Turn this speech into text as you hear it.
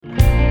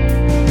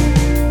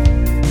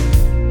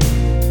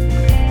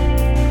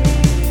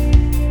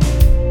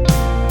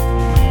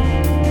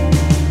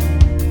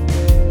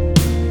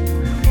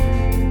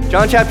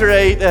John chapter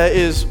 8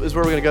 is where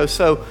we're going to go.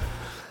 So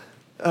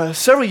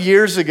several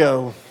years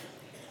ago,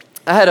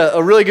 I had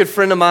a really good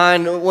friend of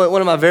mine,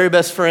 one of my very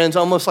best friends,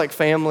 almost like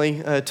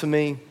family to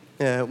me.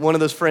 One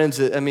of those friends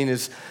that,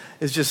 is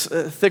just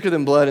thicker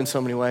than blood in so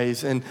many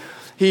ways. And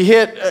he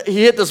hit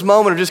this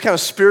moment of just kind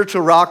of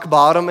spiritual rock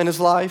bottom in his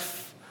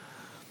life.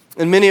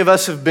 And many of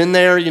us have been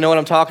there. You know what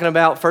I'm talking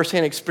about,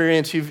 firsthand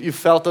experience. You've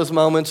felt those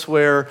moments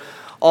where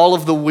all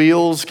of the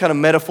wheels kind of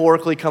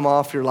metaphorically come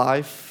off your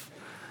life.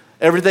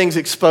 Everything's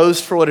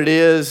exposed for what it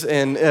is,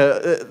 and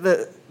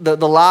the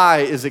lie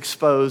is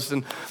exposed.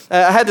 And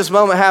I had this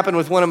moment happen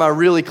with one of my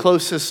really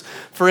closest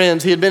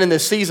friends. He had been in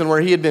this season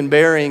where he had been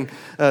bearing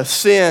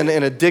sin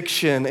and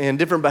addiction and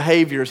different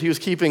behaviors. He was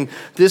keeping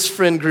this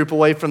friend group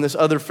away from this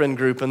other friend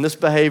group and this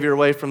behavior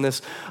away from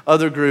this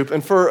other group.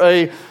 And for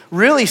a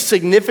really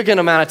significant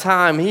amount of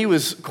time, he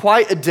was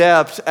quite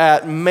adept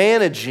at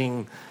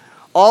managing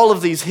all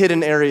of these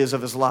hidden areas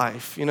of his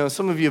life. You know,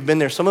 some of you have been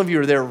there. Some of you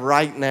are there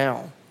right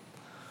now.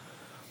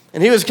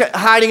 And he was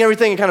hiding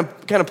everything and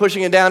kind of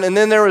pushing it down. And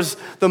then there was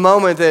the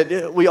moment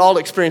that we all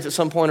experience at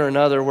some point or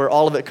another where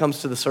all of it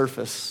comes to the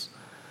surface.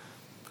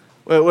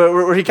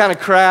 Where he kind of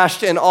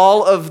crashed and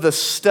all of the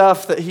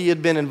stuff that he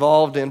had been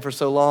involved in for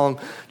so long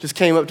just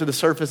came up to the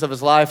surface of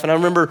his life. And I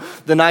remember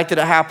the night that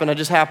it happened, I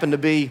just happened to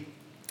be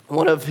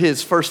one of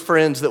his first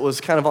friends that was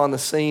kind of on the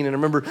scene. And I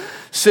remember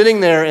sitting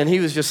there and he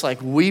was just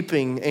like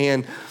weeping.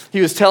 And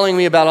he was telling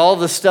me about all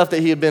the stuff that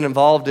he had been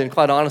involved in.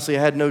 Quite honestly,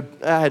 I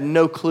had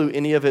no clue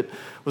any of it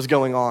was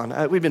going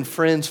on. We'd been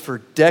friends for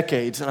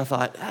decades, and I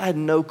thought, I had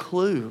no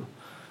clue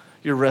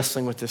you're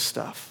wrestling with this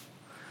stuff.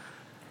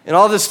 And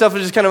all this stuff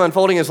was just kind of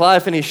unfolding in his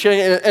life, and he's sharing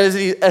it.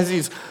 As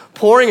he's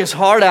pouring his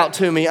heart out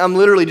to me, I'm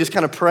literally just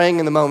kind of praying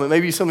in the moment.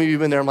 Maybe some of you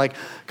have been there. I'm like,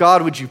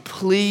 God, would you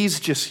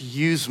please just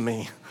use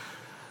me?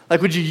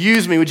 Like, would you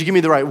use me? Would you give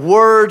me the right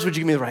words? Would you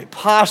give me the right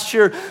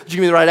posture? Would you give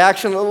me the right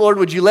action? Lord,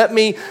 would you let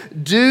me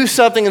do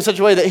something in such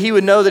a way that he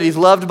would know that he's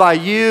loved by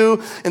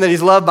you and that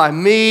he's loved by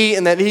me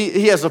and that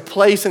he has a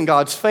place in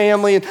God's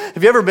family? And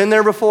have you ever been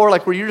there before,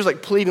 like where you're just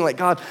like pleading, like,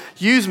 God,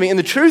 use me? And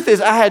the truth is,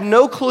 I had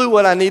no clue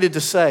what I needed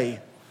to say.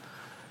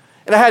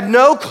 And I had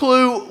no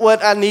clue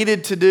what I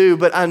needed to do,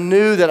 but I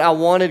knew that I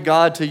wanted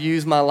God to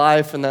use my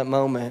life in that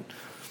moment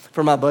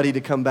for my buddy to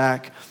come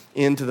back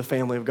into the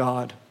family of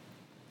God.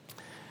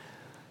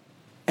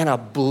 And I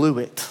blew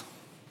it.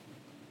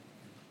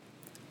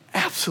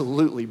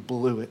 Absolutely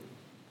blew it.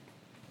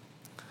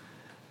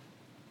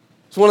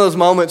 It's one of those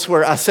moments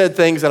where I said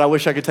things that I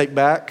wish I could take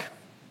back.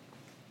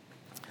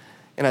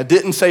 And I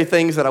didn't say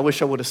things that I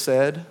wish I would have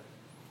said.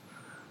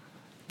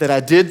 That I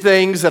did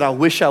things that I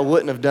wish I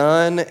wouldn't have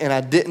done. And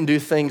I didn't do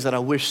things that I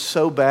wish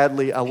so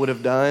badly I would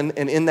have done.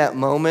 And in that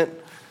moment,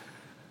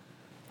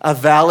 I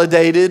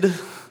validated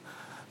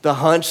the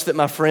hunch that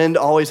my friend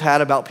always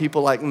had about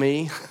people like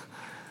me.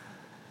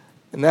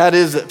 And that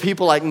is that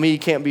people like me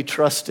can't be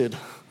trusted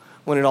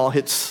when it all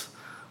hits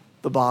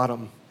the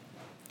bottom.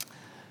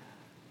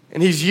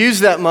 And he's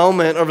used that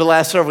moment over the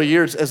last several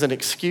years as an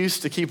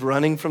excuse to keep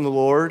running from the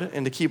Lord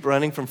and to keep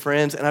running from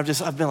friends. And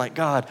I've been like,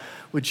 God,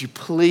 would you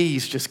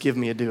please just give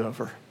me a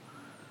do-over?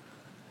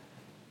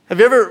 Have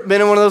you ever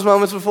been in one of those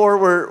moments before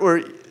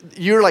where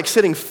you're like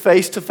sitting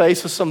face to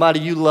face with somebody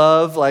you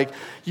love, like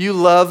you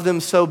love them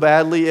so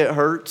badly it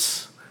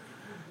hurts?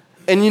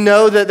 And you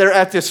know that they're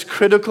at this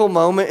critical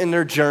moment in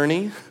their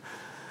journey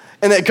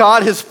and that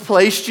God has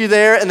placed you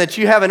there and that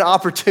you have an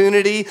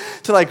opportunity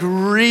to like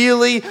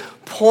really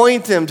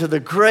point them to the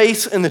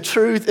grace and the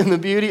truth and the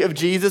beauty of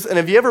Jesus. And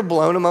have you ever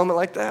blown a moment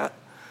like that?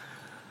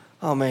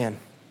 Oh man,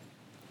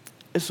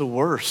 it's the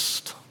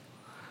worst.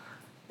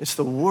 It's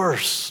the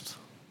worst.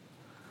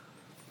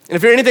 And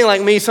if you're anything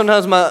like me,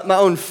 sometimes my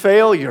own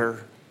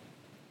failure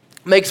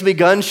makes me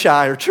gun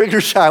shy or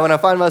trigger shy when I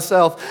find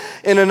myself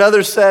in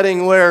another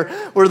setting where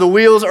the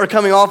wheels are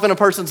coming off in a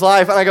person's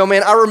life. And I go,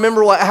 man, I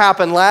remember what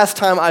happened last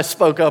time I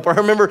spoke up. Or I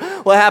remember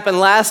what happened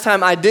last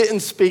time I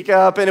didn't speak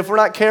up. And if we're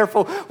not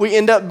careful, we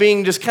end up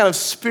being just kind of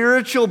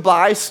spiritual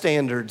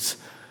bystanders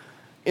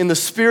in the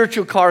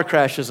spiritual car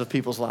crashes of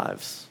people's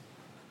lives.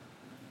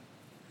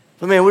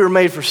 But man, we were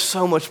made for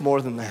so much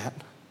more than that.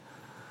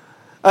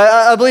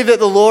 I believe that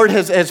the Lord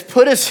has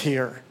put us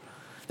here.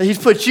 That he's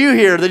put you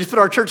here, that he's put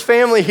our church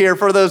family here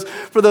for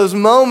those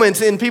moments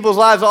in people's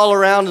lives all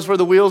around us where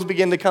the wheels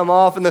begin to come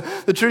off. And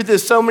the truth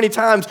is so many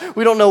times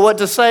we don't know what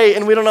to say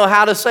and we don't know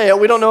how to say it.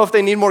 We don't know if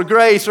they need more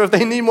grace or if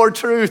they need more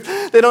truth.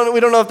 We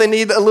don't know if they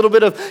need a little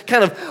bit of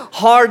kind of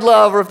hard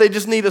love or if they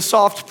just need a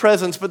soft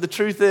presence. But the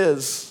truth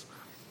is,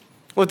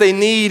 what they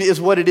need is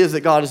what it is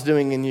that God is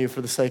doing in you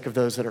for the sake of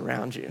those that are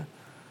around you.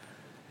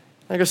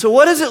 I go, so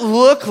what does it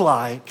look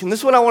like? And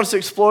this is what I want us to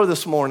explore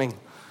this morning.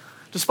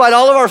 Despite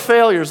all of our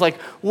failures, like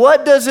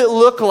what does it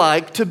look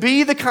like to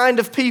be the kind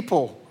of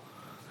people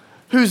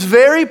whose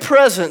very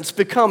presence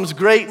becomes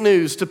great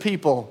news to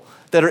people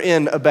that are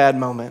in a bad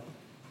moment?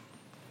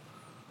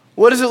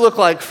 What does it look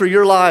like for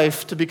your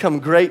life to become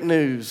great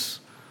news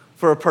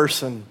for a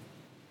person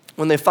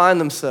when they find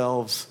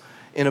themselves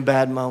in a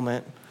bad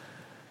moment?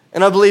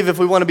 And I believe if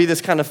we want to be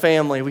this kind of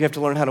family, we have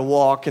to learn how to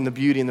walk in the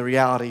beauty and the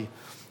reality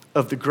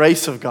of the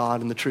grace of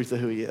God and the truth of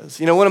who he is.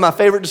 You know, one of my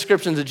favorite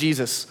descriptions of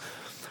Jesus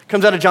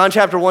comes out of John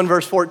chapter 1,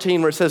 verse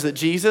 14, where it says that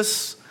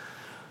Jesus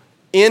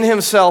in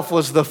himself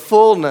was the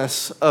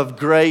fullness of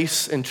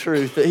grace and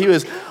truth, that he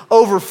was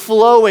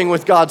overflowing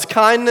with God's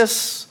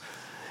kindness,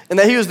 and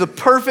that he was the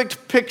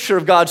perfect picture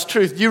of God's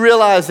truth. You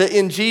realize that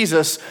in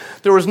Jesus,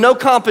 there was no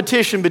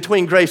competition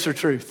between grace or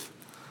truth.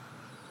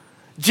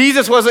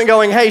 Jesus wasn't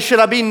going, hey, should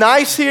I be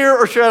nice here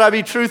or should I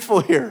be truthful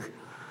here?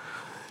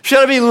 Should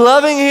I be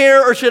loving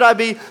here or should I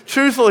be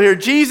truthful here?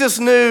 Jesus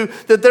knew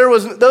that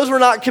those were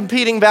not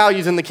competing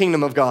values in the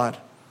kingdom of God.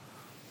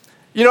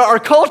 You know, our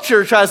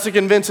culture tries to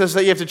convince us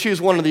that you have to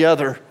choose one or the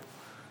other.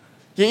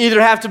 You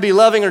either have to be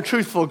loving or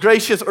truthful,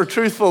 gracious or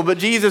truthful, but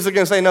Jesus is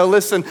going to say, no,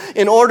 listen,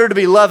 in order to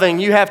be loving,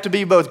 you have to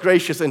be both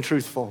gracious and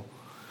truthful.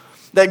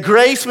 That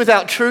grace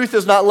without truth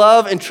is not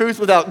love, and truth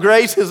without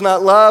grace is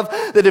not love.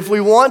 That if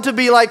we want to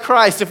be like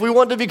Christ, if we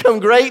want to become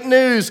great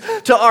news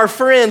to our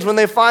friends when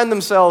they find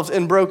themselves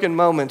in broken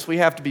moments, we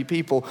have to be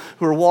people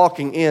who are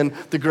walking in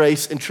the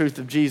grace and truth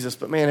of Jesus.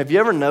 But man, have you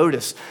ever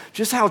noticed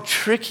just how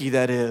tricky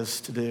that is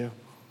to do?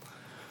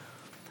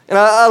 And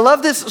I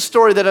love this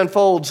story that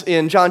unfolds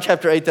in John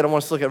chapter 8 that I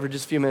want us to look at for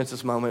just a few minutes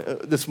this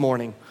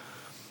morning.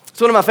 It's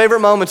one of my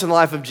favorite moments in the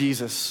life of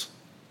Jesus,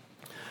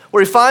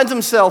 where he finds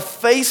himself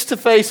face to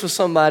face with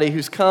somebody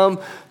who's come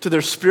to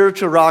their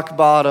spiritual rock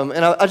bottom.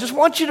 And I just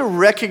want you to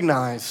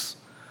recognize,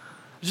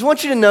 I just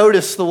want you to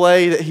notice the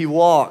way that he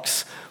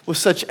walks with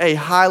such a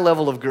high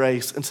level of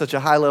grace and such a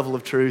high level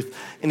of truth.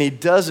 And he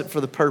does it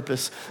for the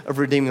purpose of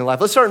redeeming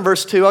life. Let's start in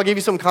verse 2. I'll give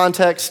you some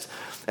context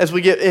as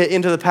we get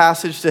into the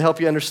passage to help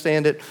you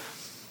understand it.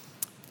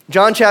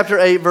 John chapter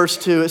 8, verse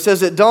 2, it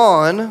says, at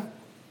dawn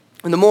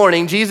in the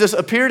morning, Jesus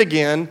appeared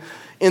again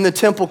in the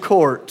temple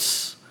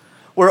courts,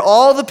 where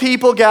all the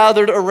people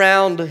gathered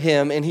around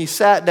him, and he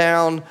sat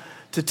down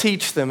to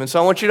teach them. And so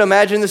I want you to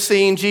imagine the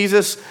scene.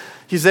 Jesus,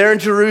 he's there in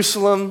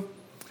Jerusalem.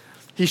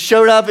 He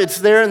showed up. It's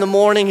there in the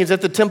morning. He's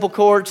at the temple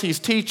courts. He's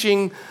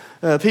teaching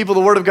people the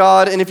word of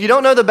God. And if you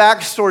don't know the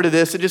backstory to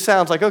this, it just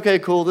sounds like, okay,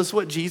 cool, this is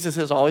what Jesus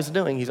is always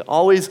doing. He's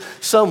always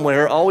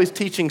somewhere, always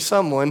teaching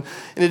someone.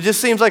 And it just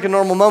seems like a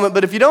normal moment.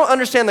 But if you don't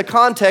understand the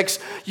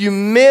context, you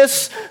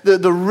miss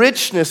the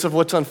richness of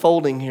what's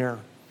unfolding here.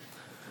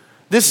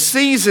 This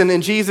season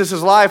in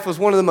Jesus' life was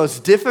one of the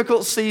most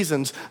difficult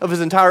seasons of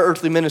his entire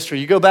earthly ministry.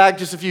 You go back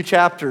just a few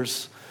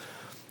chapters,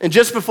 and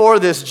just before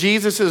this,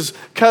 Jesus'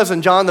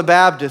 cousin, John the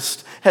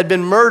Baptist, had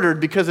been murdered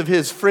because of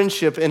his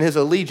friendship and his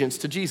allegiance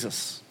to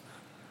Jesus.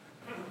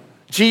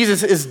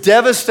 Jesus is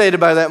devastated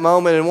by that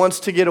moment and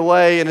wants to get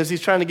away, and as he's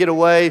trying to get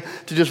away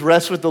to just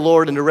rest with the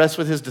Lord and to rest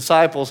with his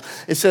disciples,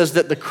 it says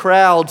that the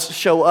crowds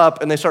show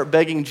up and they start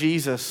begging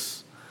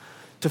Jesus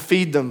to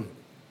feed them.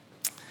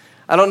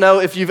 I don't know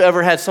if you've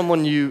ever had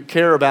someone you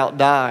care about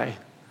die,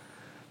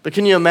 but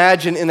can you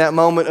imagine in that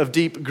moment of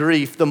deep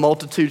grief, the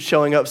multitude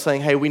showing up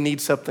saying, hey, we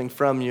need something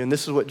from you. And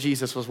this is what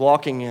Jesus was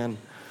walking in.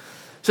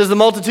 It says the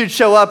multitude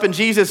show up and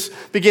Jesus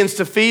begins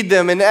to feed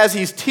them. And as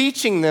he's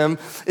teaching them,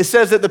 it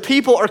says that the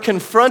people are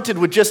confronted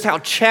with just how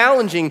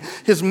challenging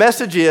his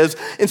message is.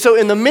 And so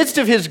in the midst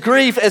of his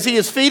grief, as he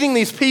is feeding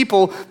these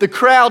people, the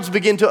crowds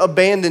begin to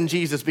abandon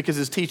Jesus because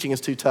his teaching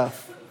is too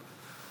tough.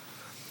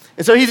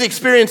 And so he's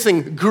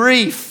experiencing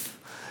grief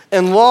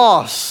and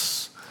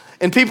loss,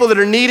 and people that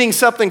are needing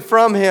something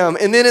from him.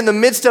 And then in the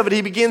midst of it,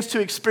 he begins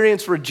to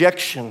experience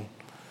rejection.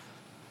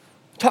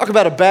 Talk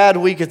about a bad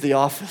week at the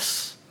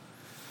office.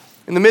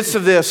 In the midst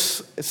of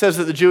this, it says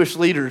that the Jewish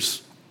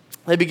leaders,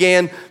 they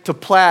began to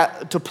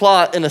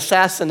plot an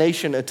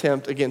assassination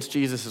attempt against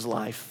Jesus'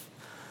 life.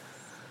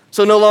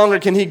 So no longer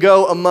can he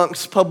go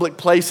amongst public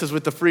places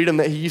with the freedom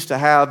that he used to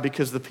have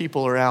because the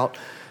people are out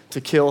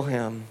to kill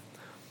him.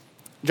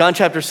 John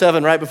chapter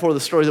 7, right before the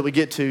story that we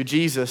get to,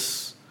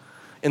 Jesus,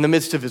 in the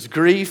midst of his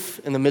grief,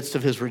 in the midst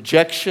of his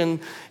rejection,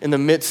 in the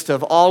midst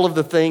of all of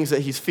the things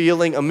that he's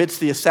feeling, amidst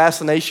the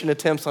assassination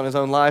attempts on his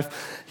own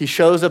life, he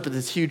shows up at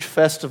this huge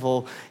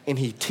festival and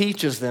he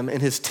teaches them.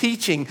 And his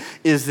teaching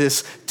is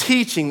this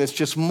teaching that's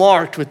just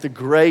marked with the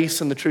grace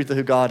and the truth of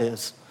who God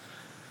is.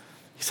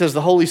 He says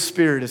the Holy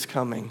Spirit is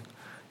coming.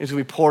 It's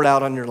going to be poured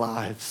out on your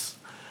lives.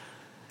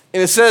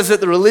 And it says that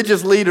the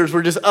religious leaders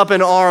were just up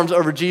in arms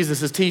over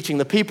Jesus' teaching.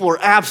 The people were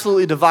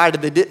absolutely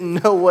divided. They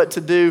didn't know what to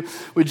do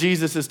with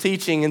Jesus'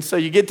 teaching. And so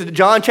you get to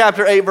John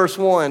chapter 8, verse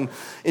 1,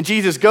 and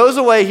Jesus goes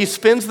away. He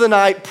spends the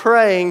night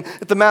praying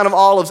at the Mount of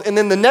Olives. And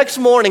then the next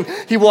morning,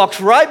 he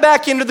walks right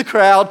back into the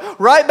crowd,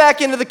 right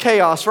back into the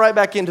chaos, right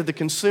back into the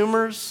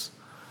consumers,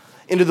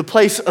 into the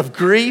place of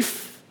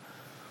grief,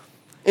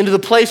 into the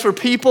place where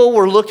people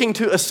were looking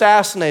to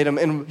assassinate him,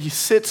 and he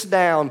sits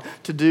down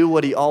to do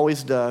what he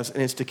always does, and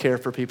it's to care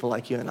for people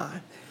like you and I.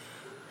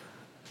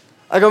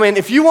 I go, man,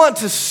 if you want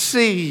to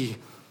see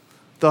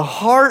the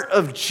heart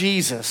of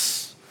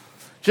Jesus,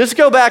 just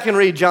go back and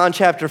read John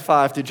chapter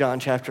 5 through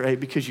John chapter 8,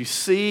 because you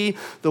see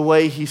the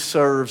way he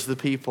serves the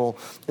people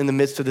in the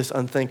midst of this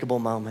unthinkable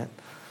moment.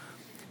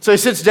 So he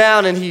sits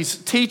down and he's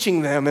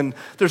teaching them, and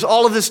there's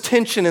all of this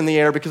tension in the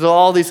air because of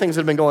all these things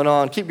that have been going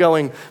on. Keep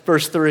going,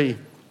 verse 3. It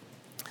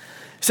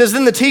says,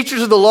 then the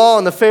teachers of the law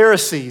and the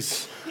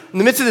Pharisees, in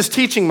the midst of this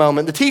teaching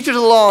moment, the teachers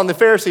of the law and the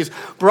Pharisees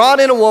brought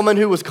in a woman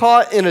who was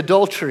caught in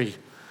adultery.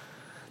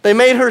 They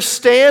made her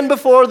stand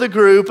before the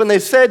group, and they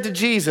said to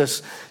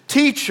Jesus,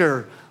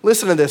 "Teacher,"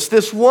 listen to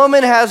this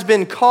woman has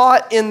been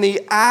caught in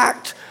the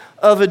act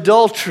of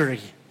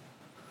adultery.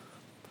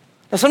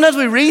 Now, sometimes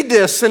we read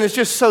this and it's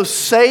just so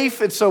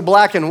safe, it's so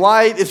black and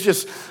white, it's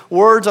just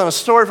words on a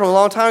story from a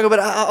long time ago,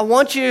 but I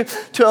want you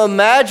to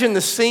imagine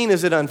the scene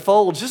as it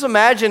unfolds. Just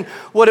imagine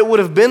what it would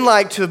have been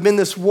like to have been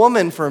this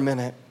woman for a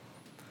minute.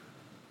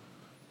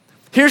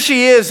 Here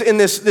she is in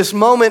this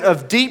moment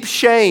of deep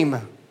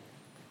shame.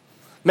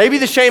 Maybe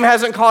the shame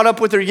hasn't caught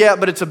up with her yet,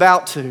 but it's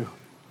about to.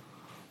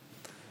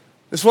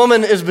 This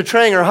woman is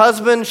betraying her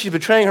husband, she's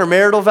betraying her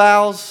marital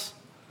vows,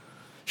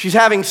 she's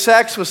having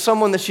sex with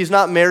someone that she's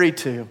not married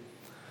to.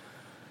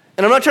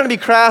 And I'm not trying to be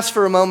crass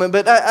for a moment,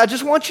 but I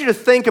just want you to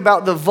think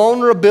about the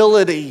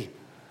vulnerability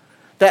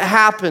that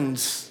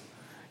happens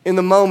in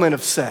the moment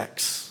of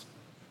sex.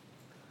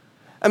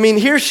 I mean,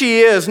 here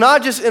she is,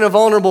 not just in a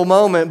vulnerable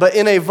moment, but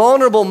in a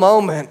vulnerable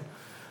moment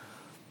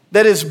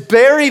that is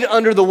buried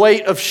under the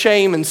weight of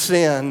shame and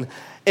sin.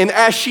 And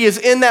as she is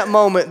in that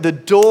moment, the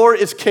door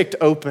is kicked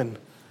open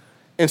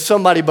and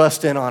somebody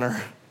busts in on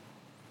her.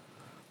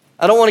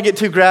 I don't want to get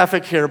too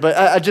graphic here, but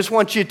I just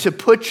want you to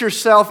put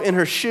yourself in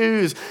her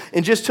shoes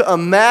and just to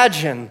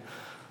imagine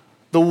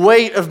the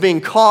weight of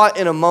being caught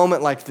in a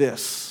moment like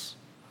this.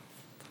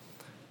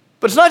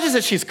 But it's not just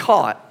that she's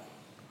caught.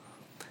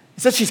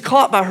 It's that she's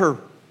caught by her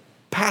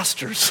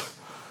pastors,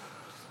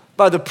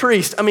 by the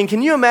priest. I mean,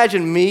 can you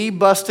imagine me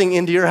busting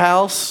into your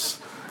house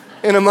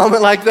in a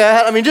moment like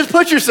that? I mean, just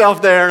put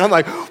yourself there, and I'm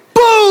like,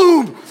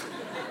 boom!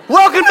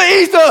 Welcome to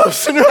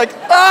Ethos! And you're like,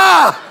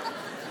 ah!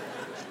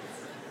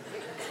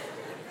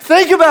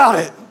 Think about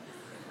it.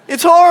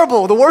 It's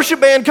horrible. The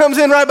worship band comes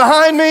in right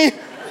behind me.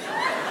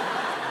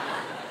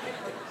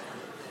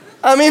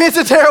 I mean, it's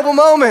a terrible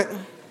moment.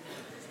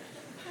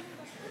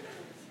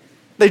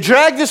 They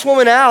drag this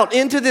woman out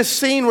into this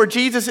scene where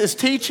Jesus is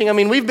teaching. I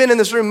mean, we've been in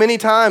this room many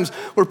times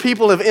where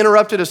people have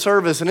interrupted a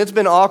service and it's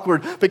been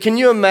awkward. But can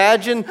you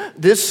imagine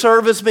this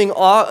service being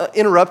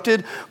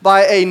interrupted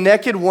by a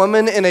naked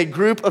woman in a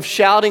group of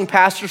shouting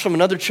pastors from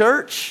another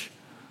church?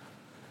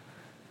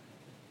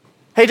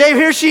 Hey, Dave,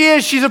 here she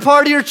is. She's a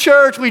part of your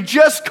church. We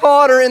just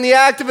caught her in the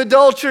act of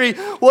adultery.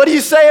 What do you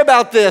say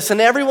about this?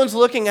 And everyone's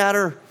looking at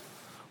her.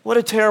 What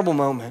a terrible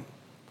moment.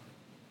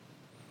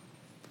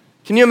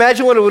 Can you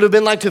imagine what it would have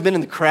been like to have been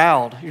in the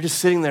crowd? You're just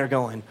sitting there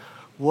going,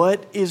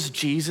 what is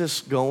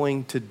Jesus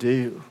going to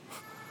do?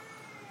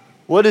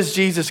 What is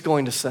Jesus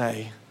going to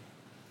say?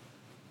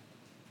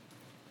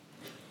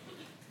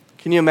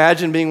 Can you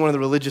imagine being one of the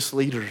religious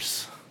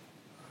leaders?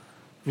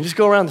 You just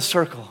go around the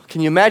circle.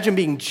 Can you imagine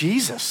being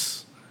Jesus?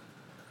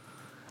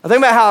 I think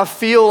about how I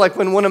feel like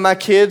when one of my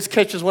kids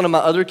catches one of my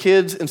other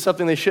kids in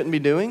something they shouldn't be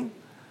doing.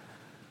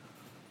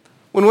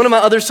 When one of my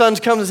other sons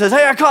comes and says,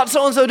 hey, I caught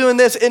so-and-so doing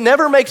this, it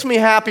never makes me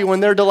happy when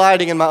they're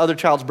delighting in my other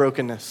child's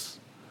brokenness.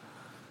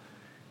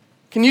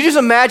 Can you just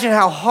imagine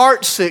how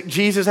heartsick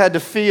Jesus had to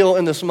feel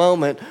in this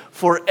moment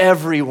for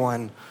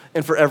everyone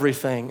and for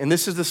everything? And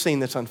this is the scene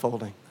that's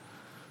unfolding.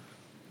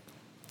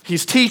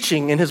 He's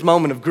teaching in his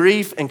moment of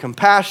grief and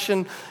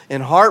compassion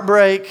and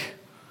heartbreak.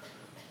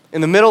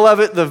 In the middle of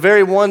it, the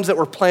very ones that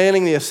were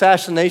planning the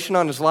assassination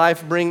on his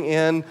life bring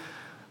in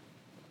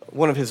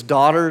one of his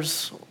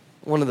daughters,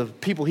 one of the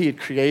people he had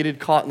created,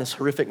 caught in this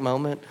horrific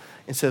moment,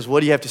 and says,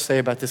 what do you have to say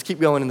about this? Keep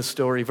going in the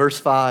story. Verse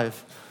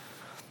 5.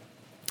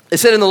 It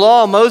said, in the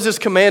law, Moses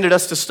commanded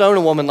us to stone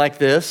a woman like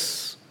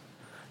this.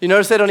 You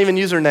notice they don't even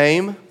use her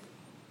name?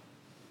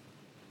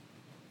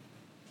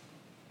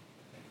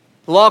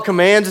 The law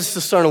commands us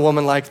to stone a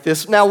woman like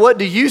this. Now, what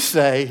do you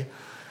say?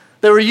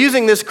 They were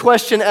using this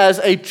question as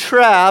a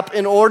trap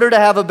in order to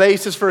have a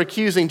basis for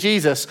accusing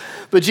Jesus.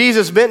 But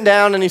Jesus bent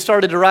down and he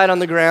started to write on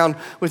the ground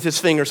with his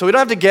finger. So we don't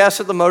have to guess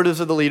at the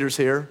motives of the leaders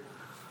here.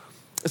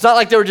 It's not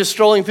like they were just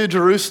strolling through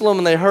Jerusalem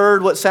and they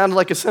heard what sounded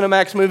like a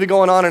Cinemax movie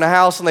going on in a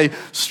house and they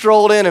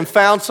strolled in and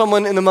found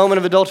someone in the moment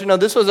of adultery. No,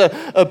 this was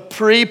a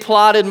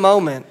pre-plotted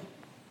moment.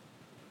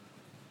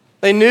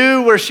 They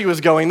knew where she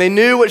was going. They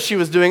knew what she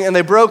was doing, and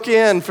they broke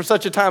in for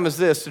such a time as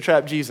this to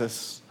trap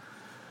Jesus.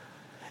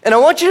 And I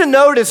want you to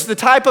notice the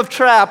type of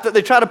trap that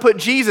they try to put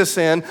Jesus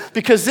in,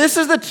 because this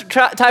is the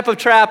type of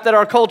trap that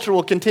our culture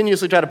will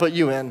continuously try to put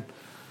you in.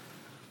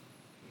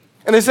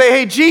 And they say,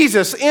 hey,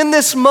 Jesus, in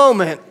this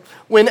moment,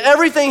 when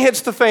everything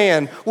hits the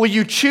fan, will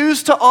you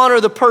choose to honor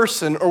the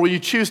person or will you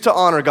choose to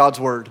honor God's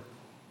word?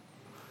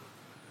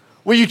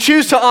 Will you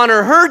choose to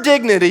honor her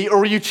dignity or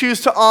will you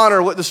choose to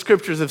honor what the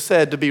scriptures have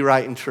said to be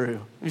right and true?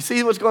 You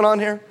see what's going on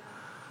here?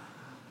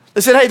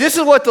 They said, hey, this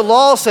is what the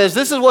law says.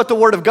 This is what the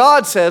word of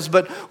God says,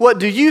 but what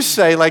do you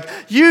say? Like,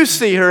 you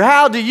see her.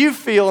 How do you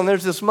feel? And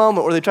there's this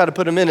moment where they try to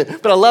put him in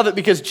it. But I love it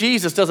because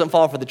Jesus doesn't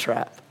fall for the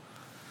trap.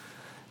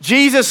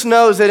 Jesus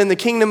knows that in the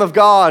kingdom of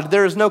God,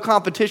 there is no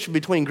competition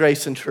between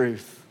grace and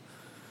truth.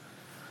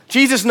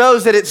 Jesus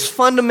knows that it's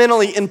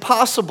fundamentally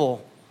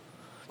impossible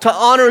to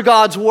honor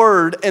God's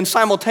word and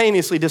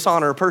simultaneously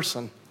dishonor a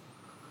person.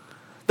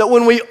 That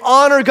when we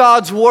honor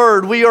God's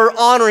word, we are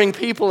honoring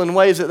people in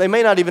ways that they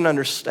may not even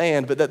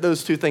understand, but that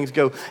those two things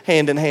go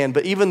hand in hand.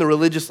 But even the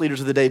religious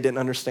leaders of the day didn't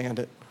understand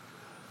it.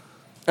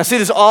 I see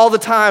this all the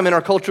time in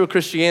our cultural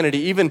Christianity.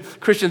 Even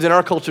Christians in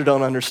our culture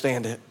don't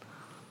understand it.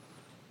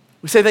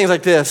 We say things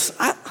like this,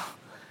 I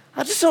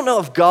just don't know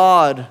if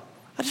God,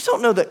 I just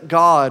don't know that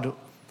God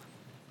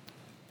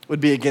would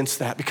be against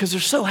that because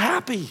they're so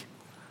happy.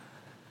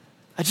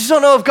 I just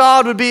don't know if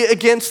God would be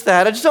against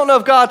that. I just don't know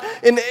if God,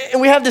 and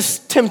we have this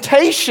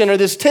temptation or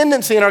this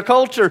tendency in our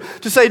culture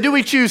to say, do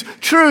we choose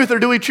truth or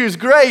do we choose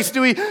grace? Do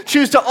we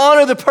choose to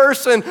honor the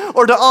person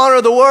or to honor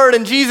the word?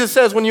 And Jesus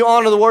says, when you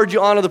honor the word,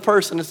 you honor the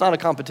person. It's not a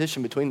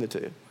competition between the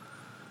two.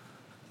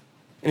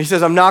 And he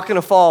says, I'm not going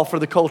to fall for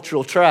the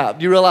cultural trap.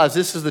 Do you realize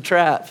this is the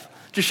trap?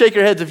 Just shake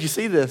your heads if you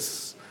see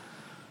this.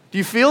 Do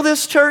you feel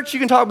this, church? You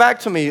can talk back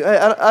to me.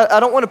 I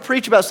don't want to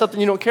preach about something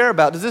you don't care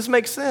about. Does this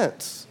make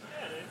sense?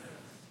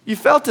 You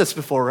felt this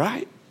before,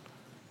 right?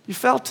 You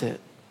felt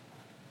it.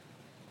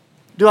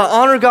 Do I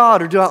honor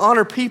God or do I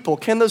honor people?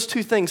 Can those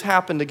two things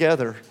happen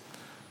together?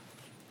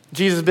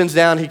 Jesus bends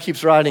down, he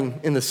keeps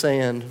writing in the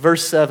sand.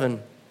 Verse 7,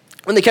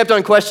 when they kept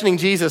on questioning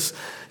Jesus,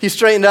 he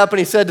straightened up and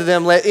he said to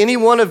them, let any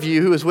one of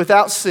you who is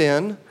without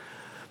sin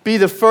be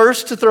the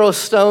first to throw a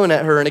stone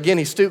at her. And again,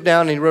 he stooped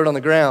down and he wrote on the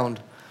ground.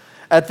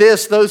 At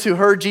this, those who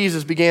heard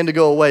Jesus began to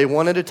go away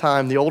one at a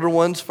time, the older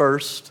ones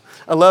first.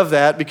 I love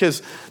that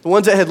because the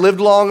ones that had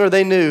lived longer,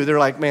 they knew. They're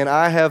like, man,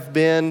 I have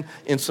been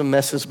in some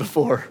messes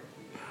before,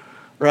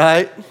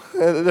 right?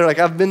 They're like,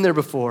 I've been there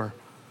before.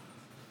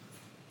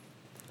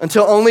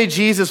 Until only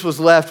Jesus was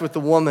left with the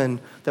woman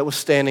that was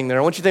standing there.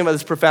 I want you to think about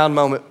this profound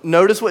moment.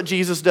 Notice what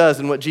Jesus does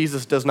and what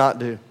Jesus does not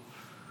do.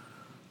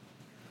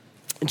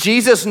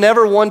 Jesus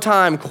never one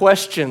time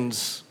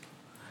questions.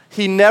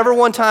 He never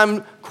one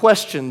time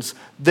questions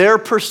their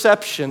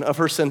perception of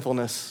her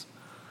sinfulness.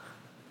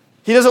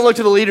 He doesn't look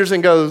to the leaders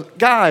and go,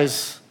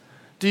 guys,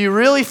 do you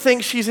really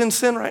think she's in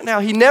sin right now?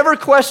 He never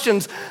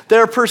questions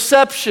their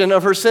perception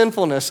of her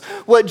sinfulness.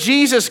 What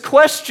Jesus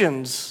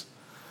questions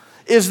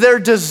is their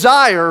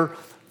desire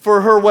for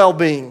her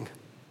well-being.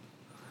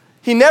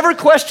 He never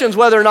questions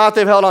whether or not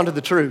they've held on to the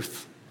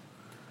truth.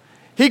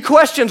 He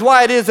questions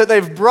why it is that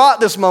they've brought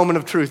this moment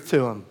of truth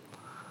to him.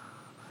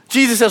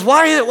 Jesus says,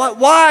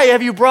 why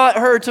have you brought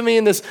her to me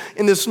in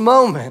this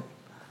moment?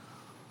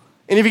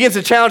 And he begins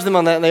to challenge them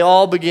on that, and they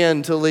all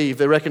begin to leave.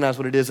 They recognize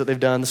what it is that they've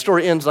done. The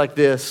story ends like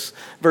this,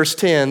 verse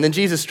 10. Then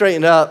Jesus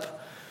straightened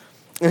up,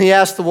 and he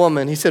asked the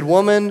woman, he said,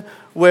 woman,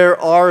 where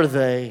are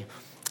they?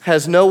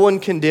 Has no one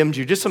condemned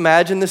you? Just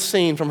imagine this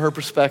scene from her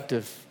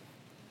perspective.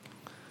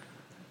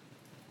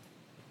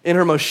 In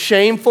her most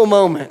shameful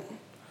moment,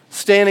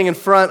 standing in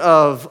front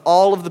of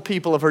all of the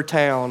people of her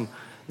town,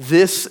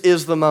 this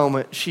is the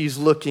moment she's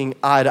looking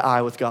eye to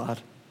eye with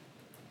God.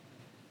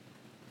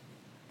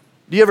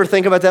 Do you ever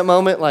think about that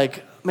moment?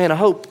 Like, man, I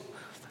hope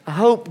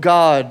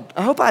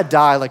I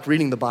die like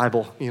reading the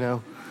Bible, you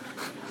know?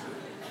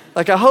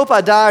 Like, I hope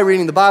I die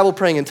reading the Bible,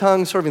 praying in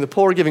tongues, serving the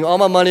poor, giving all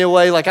my money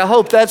away. Like, I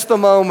hope that's the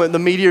moment the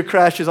meteor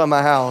crashes on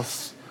my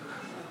house.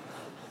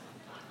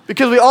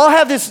 Because we all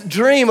have this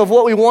dream of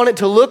what we want it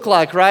to look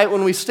like, right?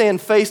 When we stand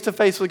face to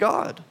face with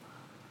God.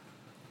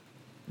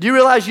 Do you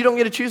realize you don't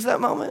get to choose that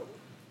moment?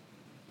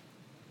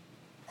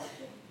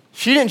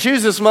 She didn't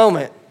choose this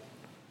moment.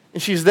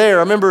 And she's there.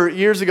 I remember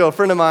years ago, a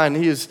friend of mine,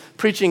 he was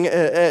preaching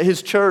at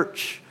his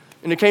church,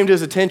 and it came to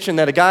his attention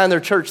that a guy in their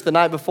church the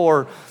night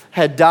before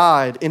had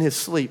died in his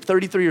sleep.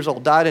 33 years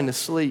old, died in his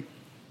sleep.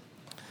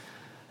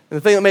 And the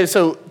thing that made it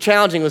so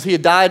challenging was he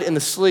had died in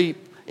his sleep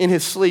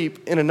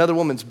in another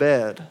woman's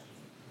bed.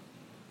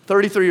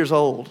 33 years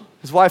old.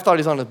 His wife thought he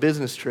was on a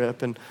business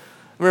trip. And I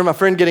remember my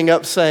friend getting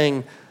up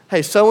saying,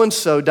 hey,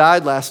 so-and-so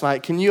died last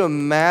night. Can you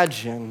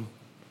imagine?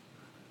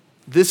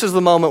 This is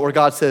the moment where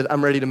God said,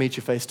 I'm ready to meet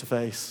you face to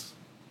face.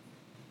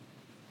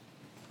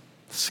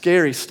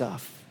 Scary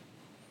stuff.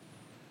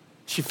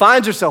 She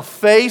finds herself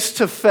face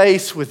to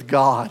face with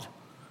God.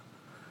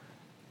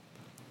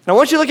 Now, I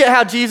want you to look at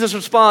how Jesus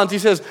responds. He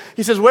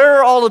says, where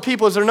are all the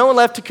people? Is there no one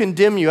left to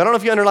condemn you? I don't know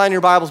if you underline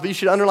your Bibles, but you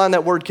should underline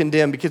that word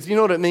condemn, because you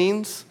know what it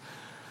means?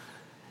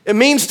 It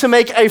means to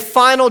make a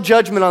final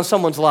judgment on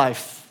someone's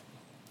life.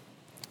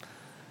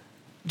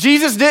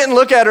 Jesus didn't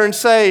look at her and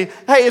say,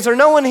 hey, is there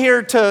no one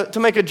here to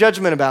make a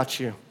judgment about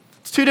you?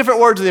 It's two different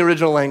words in the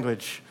original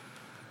language.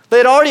 They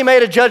had already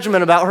made a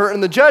judgment about her,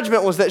 and the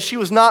judgment was that she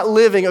was not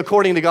living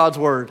according to God's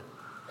word.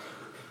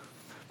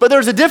 But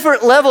there's a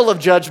different level of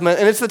judgment,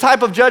 and it's the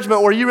type of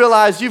judgment where you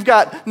realize you've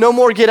got no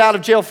more get out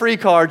of jail free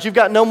cards. You've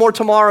got no more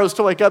tomorrows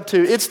to wake up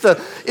to. It's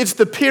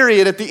the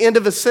period at the end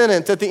of a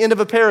sentence, at the end of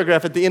a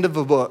paragraph, at the end of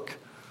a book.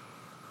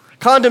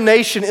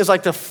 Condemnation is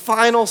like the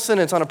final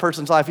sentence on a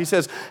person's life. He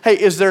says, hey,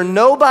 is there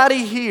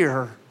nobody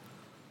here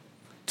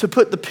to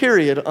put the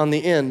period on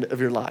the end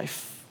of your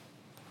life?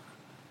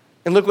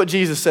 And look what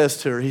Jesus says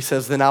to her. He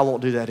says, then I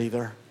won't do that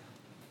either.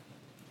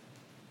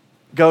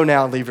 Go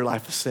now and leave your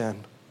life of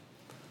sin.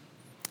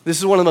 This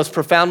is one of the most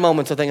profound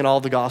moments, I think, in all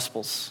of the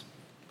Gospels,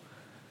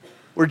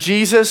 where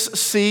Jesus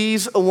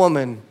sees a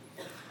woman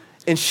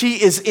and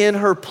she is in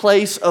her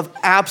place of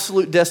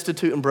absolute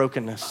destitute and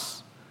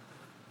brokenness.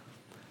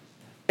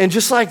 And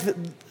just like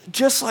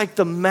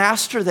the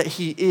master that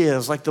he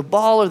is, like the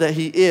baller that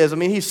he is, I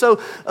mean, he's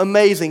so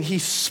amazing. He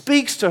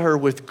speaks to her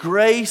with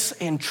grace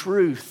and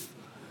truth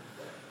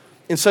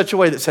in such a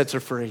way that sets her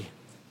free.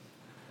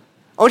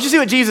 I want you to see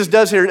what Jesus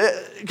does here,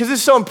 because this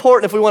is so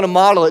important if we want to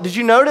model it. Did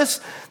you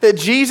notice that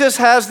Jesus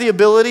has the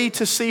ability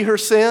to see her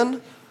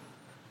sin?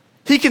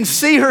 He can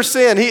see her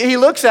sin. He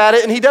looks at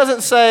it and he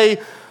doesn't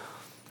say,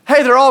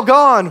 hey, they're all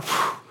gone.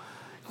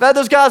 Glad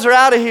those guys are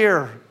out of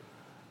here.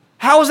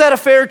 How is that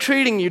affair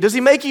treating you? Does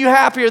he make you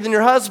happier than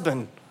your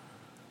husband?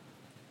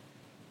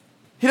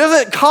 He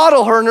doesn't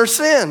coddle her in her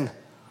sin.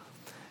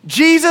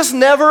 Jesus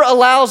never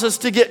allows us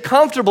to get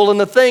comfortable in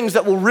the things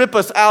that will rip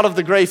us out of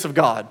the grace of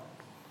God.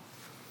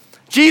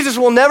 Jesus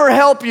will never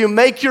help you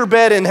make your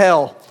bed in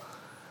hell.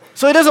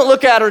 So he doesn't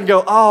look at her and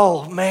go,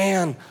 oh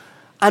man,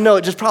 I know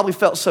it just probably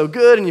felt so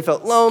good and you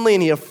felt lonely,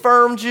 and he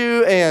affirmed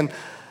you, and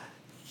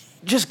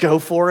just go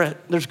for it.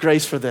 There's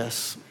grace for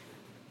this.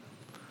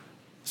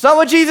 It's not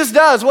what Jesus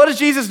does. What does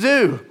Jesus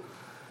do?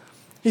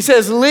 He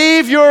says,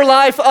 leave your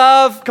life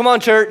of, come on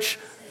church,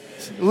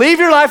 leave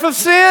your life of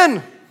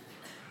sin.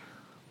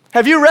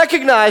 Have you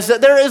recognized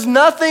that there is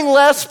nothing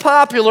less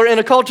popular in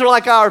a culture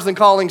like ours than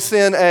calling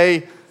sin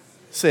a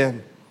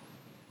sin?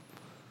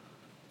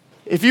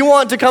 If you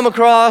want to come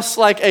across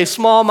like a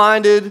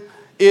small-minded,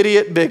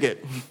 idiot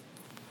bigot,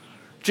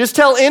 just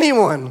tell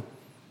anyone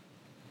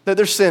that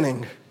they're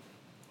sinning.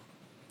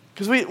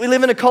 Because we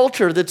live in a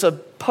culture that's a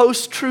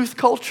post-truth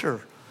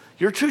culture.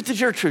 Your truth is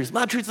your truth.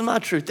 My truth is my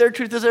truth. Their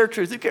truth is their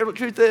truth. Who cares what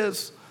truth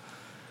is?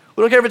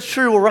 We don't care if it's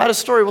true. We'll write a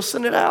story. We'll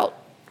send it out.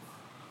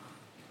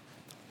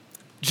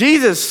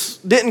 Jesus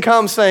didn't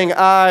come saying,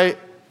 I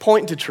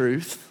point to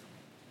truth.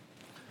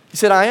 He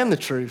said, I am the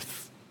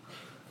truth.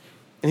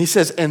 And he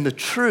says, and the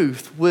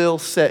truth will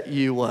set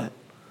you what?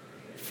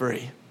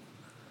 Free.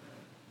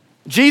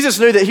 Jesus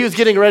knew that he was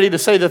getting ready to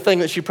say the thing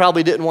that she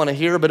probably didn't want to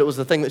hear, but it was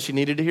the thing that she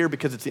needed to hear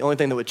because it's the only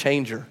thing that would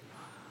change her.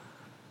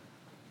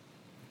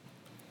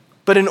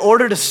 But in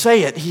order to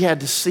say it, he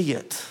had to see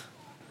it.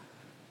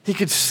 He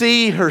could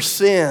see her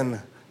sin.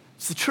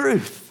 It's the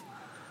truth.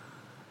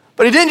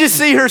 But he didn't just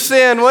see her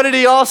sin. What did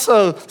he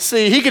also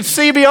see? He could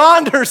see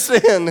beyond her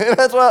sin. And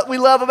that's what we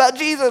love about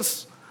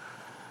Jesus.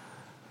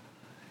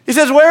 He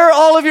says, where are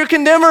all of your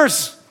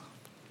condemners?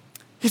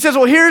 He says,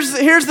 well, here's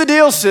the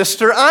deal,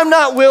 sister. I'm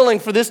not willing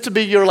for this to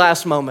be your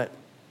last moment.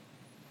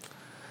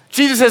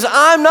 Jesus says,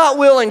 I'm not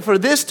willing for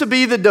this to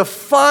be the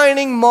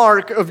defining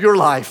mark of your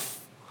life.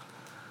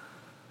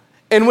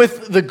 And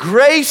with the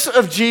grace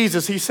of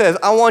Jesus, he says,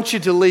 I want you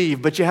to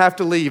leave, but you have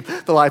to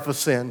leave the life of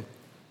sin.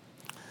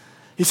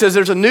 He says,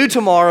 there's a new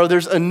tomorrow,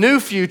 there's a new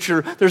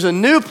future, there's a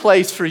new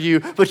place for you,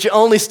 but you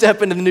only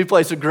step into the new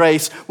place of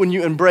grace when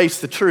you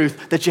embrace the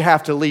truth that you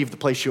have to leave the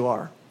place you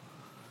are.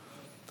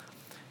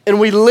 And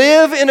we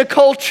live in a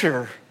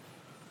culture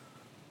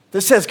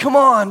that says, come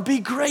on, be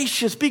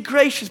gracious, be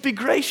gracious, be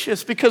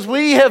gracious, because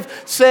we have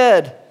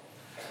said,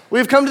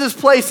 we've come to this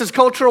place, this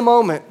cultural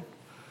moment,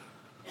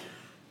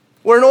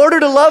 where in order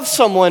to love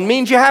someone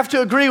means you have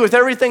to agree with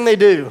everything they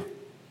do.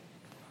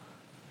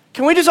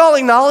 Can we just all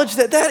acknowledge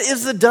that that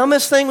is the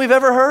dumbest thing we've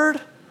ever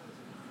heard?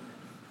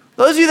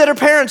 Those of you that are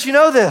parents, you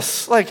know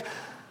this. Like,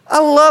 I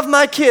love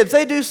my kids.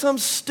 They do some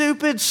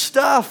stupid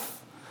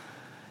stuff.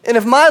 And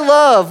if my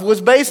love was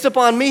based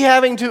upon me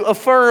having to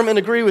affirm and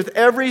agree with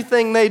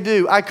everything they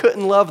do, I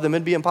couldn't love them.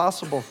 It'd be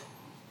impossible.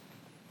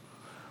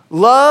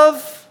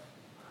 Love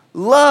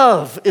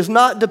is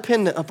not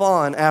dependent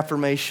upon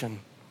affirmation.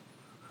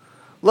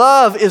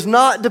 Love is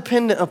not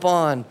dependent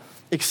upon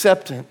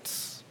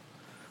acceptance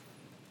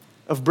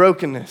of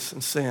brokenness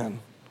and sin.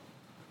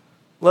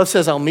 Love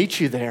says, I'll meet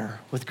you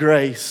there with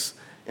grace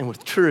and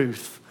with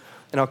truth,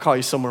 and I'll call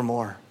you somewhere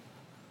more.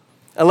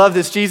 I love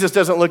this. Jesus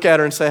doesn't look at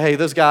her and say, hey,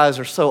 those guys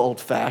are so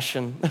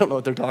old-fashioned. They don't know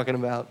what they're talking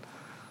about.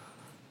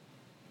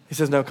 He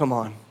says, no, come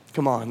on.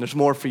 There's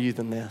more for you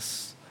than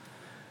this.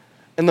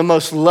 And the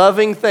most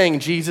loving thing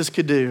Jesus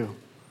could do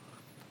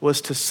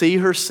was to see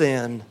her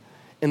sin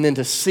and then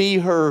to see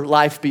her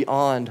life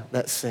beyond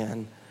that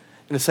sin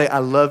and to say, I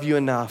love you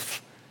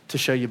enough to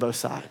show you both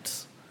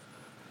sides.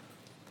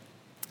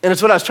 And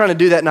it's what I was trying to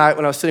do that night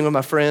when I was sitting with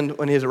my friend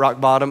when he was at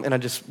rock bottom, and I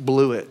just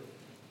blew it.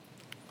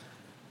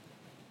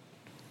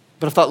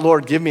 But I thought,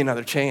 Lord, give me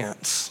another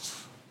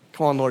chance.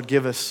 Come on, Lord,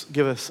 give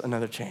us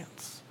another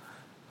chance.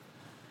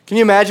 Can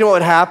you imagine what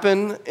would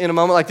happen in a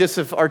moment like this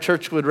if our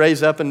church would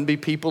raise up and be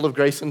people of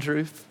grace and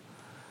truth?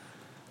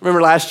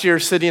 Remember last year,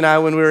 Cindy and I,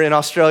 when we were in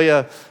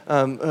Australia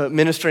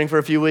ministering for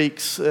a few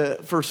weeks,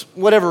 for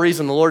whatever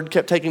reason, the Lord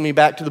kept taking me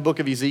back to the book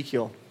of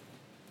Ezekiel.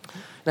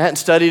 And I hadn't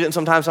studied it, and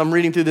sometimes I'm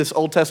reading through this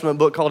Old Testament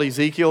book called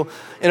Ezekiel,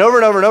 and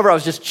over, I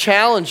was just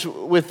challenged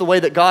with the way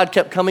that God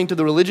kept coming to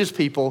the religious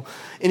people,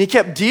 and he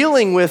kept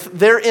dealing with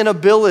their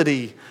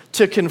inability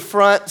to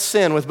confront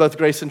sin with both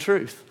grace and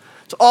truth.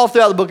 It's all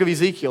throughout the book of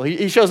Ezekiel.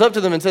 He shows up to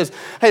them and says,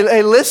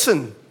 hey,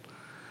 listen,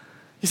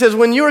 He says,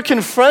 when you are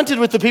confronted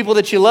with the people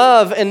that you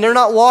love and they're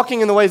not walking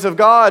in the ways of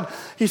God,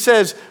 he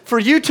says, for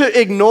you to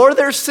ignore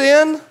their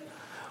sin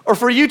or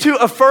for you to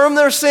affirm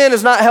their sin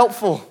is not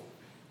helpful.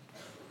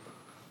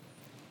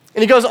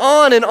 And he goes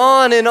on and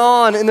on and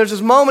on. And there's this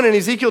moment in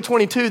Ezekiel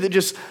 22 that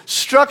just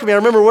struck me. I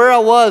remember where I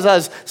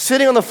was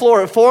sitting on the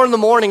floor at 4 a.m.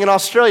 in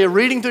Australia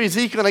reading through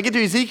Ezekiel. And I get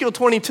to Ezekiel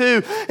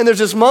 22. And there's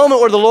this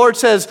moment where the Lord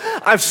says,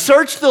 I've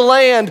searched the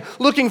land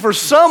looking for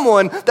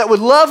someone that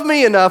would love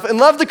me enough and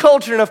love the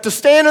culture enough to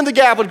stand in the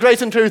gap with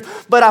grace and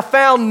truth. But I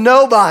found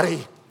nobody.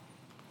 And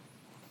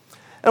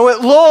I went,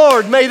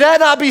 Lord, may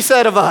that not be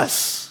said of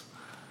us.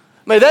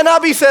 May that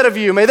not be said of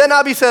you. May that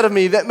not be said of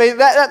me. May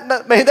that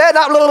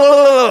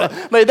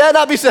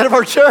not be said of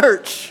our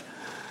church.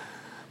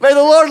 May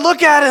the Lord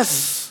look at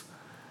us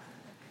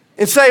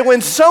and say, when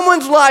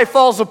someone's life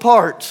falls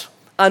apart,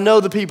 I know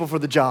the people for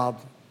the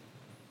job.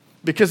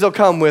 Because they'll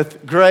come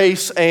with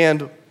grace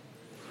and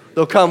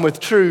they'll come with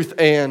truth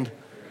and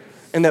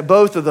that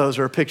both of those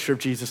are a picture of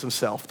Jesus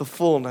himself, the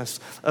fullness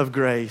of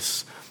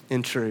grace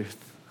and truth.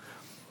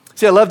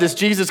 See, I love this.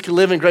 Jesus could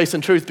live in grace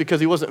and truth because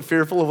he wasn't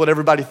fearful of what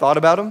everybody thought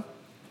about him.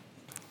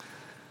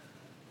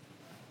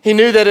 He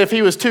knew that if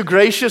he was too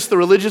gracious, the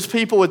religious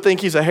people would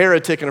think he's a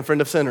heretic and a friend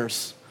of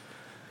sinners.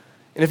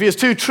 And if he was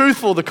too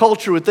truthful, the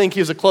culture would think he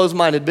was a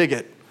closed-minded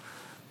bigot.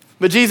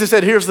 But Jesus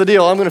said, here's the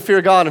deal. I'm going to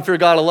fear God and fear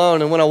God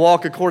alone. And when I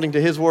walk according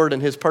to his word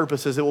and his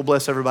purposes, it will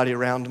bless everybody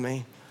around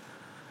me.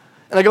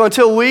 And I go,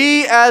 until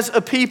we as a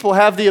people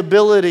have the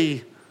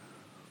ability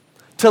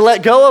to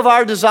let go of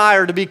our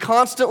desire to be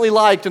constantly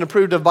liked and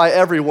approved of by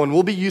everyone,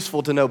 we'll be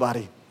useful to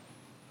nobody.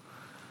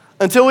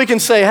 Until we can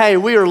say, hey,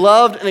 we are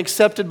loved and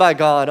accepted by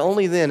God,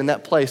 only then in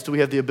that place do we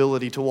have the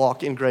ability to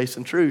walk in grace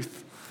and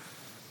truth.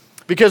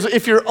 Because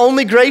if you're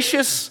only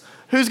gracious,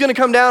 who's going to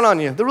come down on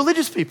you? The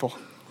religious people.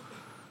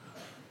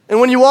 And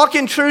when you walk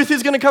in truth,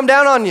 who's going to come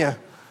down on you?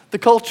 The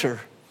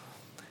culture.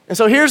 And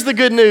so here's the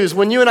good news.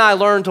 When you and I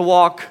learn to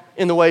walk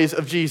in the ways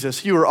of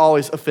Jesus, you are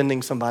always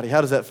offending somebody.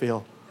 How does that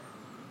feel?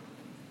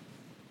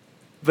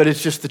 But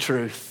it's just the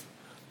truth.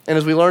 And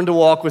as we learn to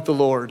walk with the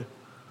Lord,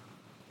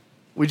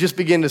 we just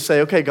begin to say,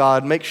 okay,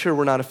 God, make sure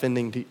we're not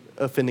offending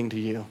to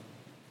you.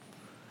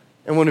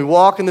 And when we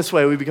walk in this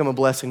way, we become a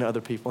blessing to other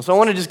people. So I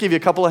want to just give you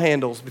a couple of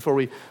handles before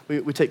we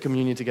take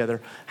communion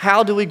together.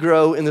 How do we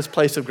grow in this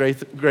place of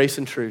grace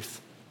and truth?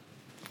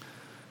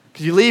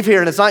 Because you leave here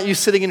and it's not you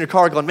sitting in your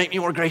car going, make me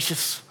more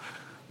gracious,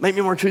 make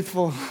me more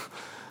truthful.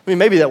 I mean,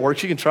 maybe that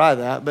works. You can try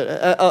that.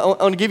 But I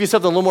want to give you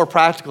something a little more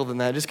practical than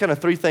that. Just kind of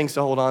 3 things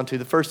to hold on to.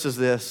 The first is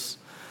this,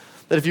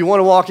 that if you want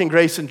to walk in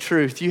grace and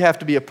truth, you have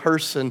to be a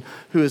person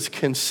who is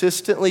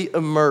consistently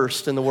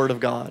immersed in the Word of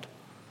God.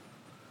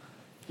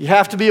 You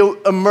have to be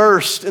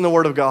immersed in the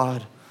Word of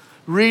God,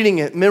 reading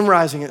it,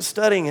 memorizing it,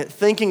 studying it,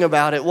 thinking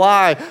about it.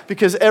 Why?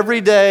 Because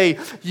every day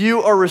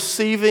you are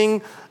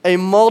receiving a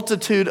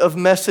multitude of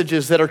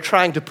messages that are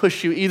trying to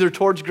push you either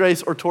towards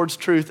grace or towards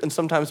truth, and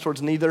sometimes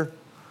towards neither.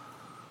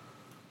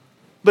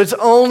 But it's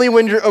only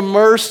when you're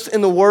immersed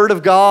in the Word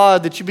of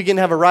God that you begin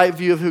to have a right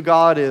view of who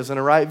God is and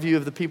a right view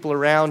of the people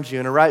around you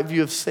and a right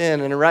view of sin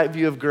and a right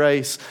view of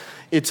grace.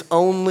 It's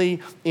only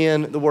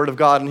in the Word of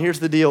God. And here's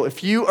the deal.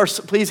 If you are,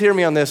 please hear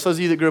me on this, those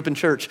of you that grew up in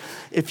church.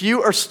 If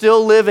you are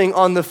still living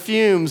on the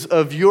fumes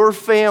of your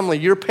family,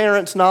 your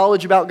parents'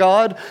 knowledge about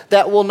God,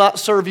 that will not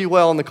serve you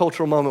well in the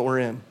cultural moment we're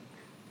in.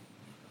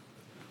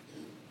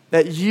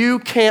 That you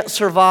can't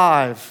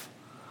survive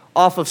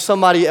off of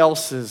somebody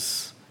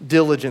else's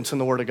diligence in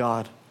the Word of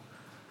God.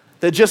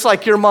 That just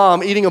like your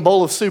mom eating a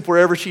bowl of soup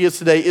wherever she is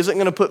today isn't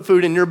going to put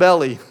food in your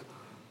belly.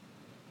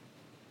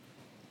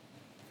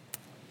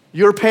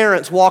 Your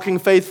parents walking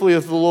faithfully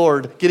with the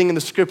Lord, getting in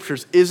the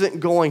scriptures, isn't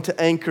going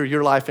to anchor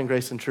your life in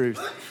grace and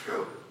truth.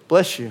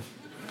 Bless you.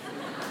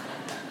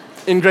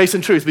 In grace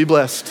and truth, be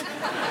blessed.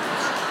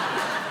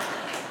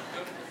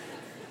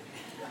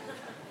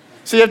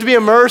 So you have to be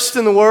immersed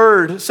in the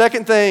Word.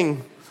 Second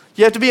thing,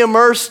 you have to be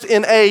immersed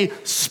in a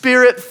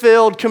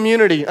Spirit-filled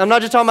community. I'm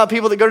not just talking about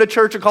people that go to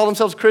church or call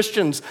themselves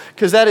Christians,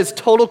 because that is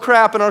total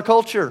crap in our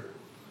culture.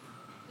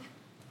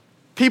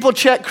 People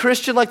check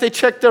Christian like they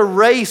check their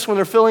race when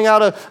they're filling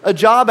out a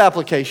job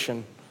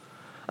application.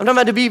 I'm talking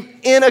about to be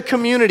in a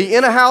community,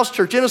 in a house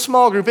church, in a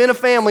small group, in a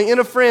family, in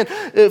a friend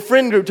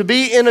group, to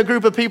be in a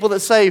group of people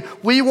that say,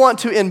 we want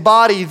to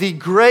embody the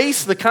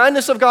grace, the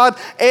kindness of God,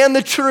 and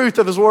the truth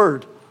of His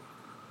Word.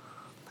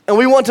 And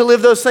we want to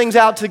live those things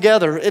out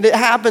together. And it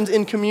happens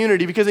in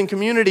community, because in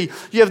community,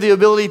 you have the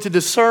ability to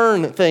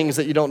discern things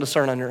that you don't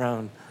discern on your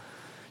own.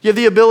 You have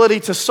the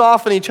ability to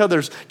soften each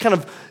other's kind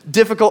of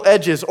difficult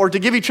edges, or to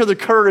give each other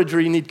courage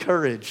where you need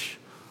courage.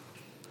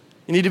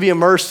 You need to be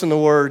immersed in the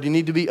Word. You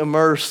need to be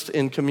immersed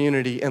in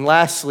community. And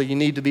lastly, you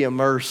need to be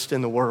immersed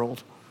in the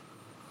world.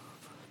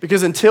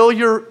 Because until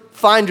you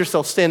find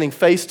yourself standing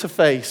face to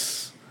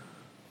face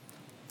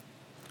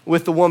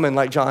with the woman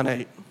like John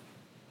 8,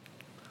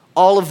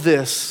 all of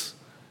this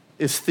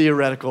is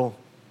theoretical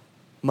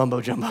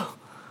mumbo jumbo.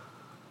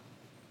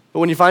 But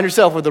when you find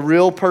yourself with a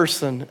real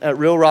person at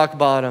real rock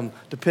bottom,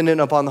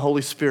 dependent upon the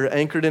Holy Spirit,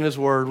 anchored in His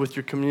Word, with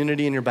your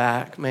community in your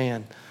back,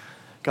 man,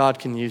 God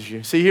can use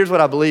you. See, here's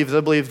what I believe.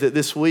 I believe that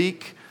this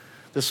week,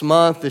 this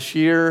month, this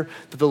year,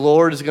 that the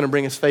Lord is going to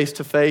bring us face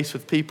to face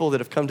with people that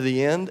have come to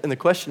the end. And the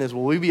question is,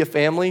 will we be a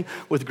family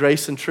with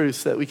grace and truth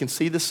so that we can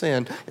see the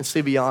sin and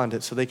see beyond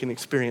it so they can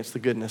experience the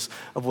goodness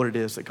of what it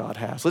is that God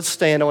has? Let's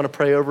stand. I want to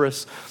pray over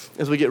us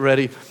as we get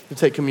ready to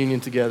take communion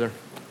together.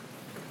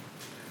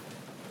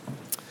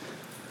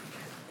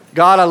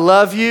 God, I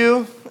love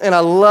you, and I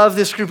love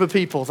this group of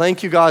people.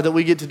 Thank you, God, that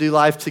we get to do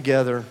life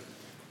together.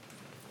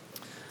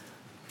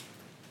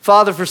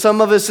 Father, for some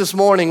of us this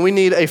morning, we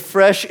need a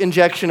fresh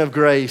injection of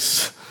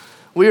grace.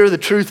 We are the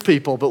truth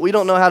people, but we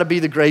don't know how to be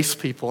the grace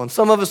people. And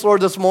some of us,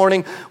 Lord, this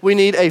morning, we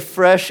need a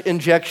fresh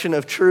injection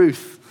of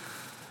truth.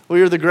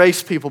 We are the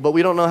grace people, but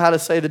we don't know how to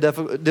say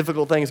the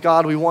difficult things.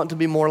 God, we want to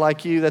be more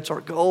like you. That's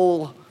our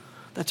goal.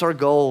 That's our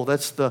goal.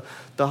 That's the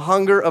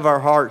hunger of our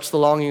hearts, the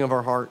longing of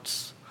our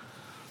hearts.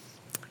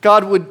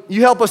 God, would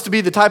you help us to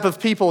be the type of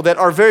people that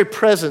our very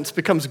presence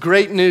becomes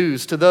great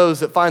news to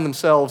those that find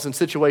themselves in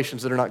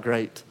situations that are not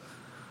great.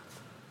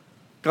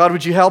 God,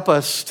 would you help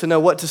us to know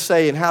what to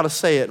say and how to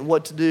say it and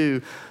what to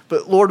do?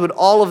 But Lord, would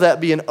all of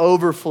that be an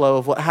overflow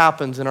of what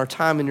happens in our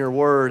time in your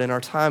word and our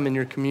time in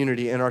your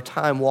community and our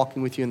time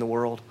walking with you in the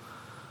world?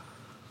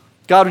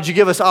 God, would you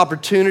give us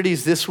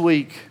opportunities this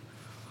week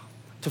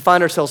to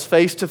find ourselves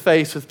face to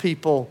face with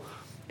people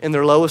in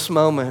their lowest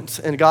moments?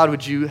 And God,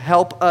 would you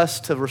help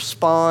us to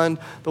respond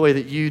the way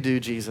that you do,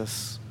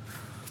 Jesus?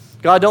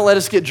 God, don't let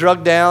us get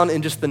drugged down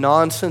in just the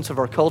nonsense of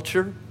our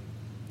culture,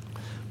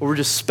 where we're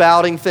just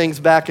spouting things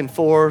back and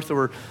forth, or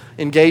we're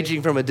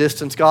engaging from a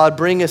distance. God,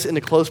 bring us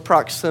into close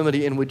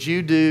proximity, and would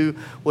you do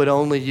what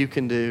only you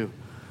can do?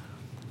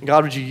 And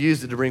God, would you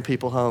use it to bring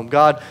people home?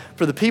 God,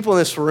 for the people in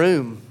this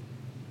room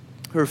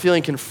who are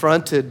feeling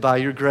confronted by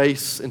your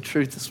grace and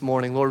truth this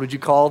morning, Lord, would you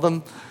call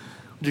them?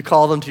 Would you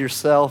call them to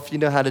yourself? You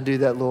know how to do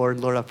that, Lord.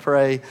 Lord, I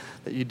pray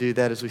that you do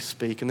that as we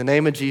speak. In the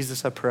name of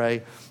Jesus, I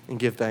pray and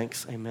give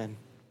thanks. Amen.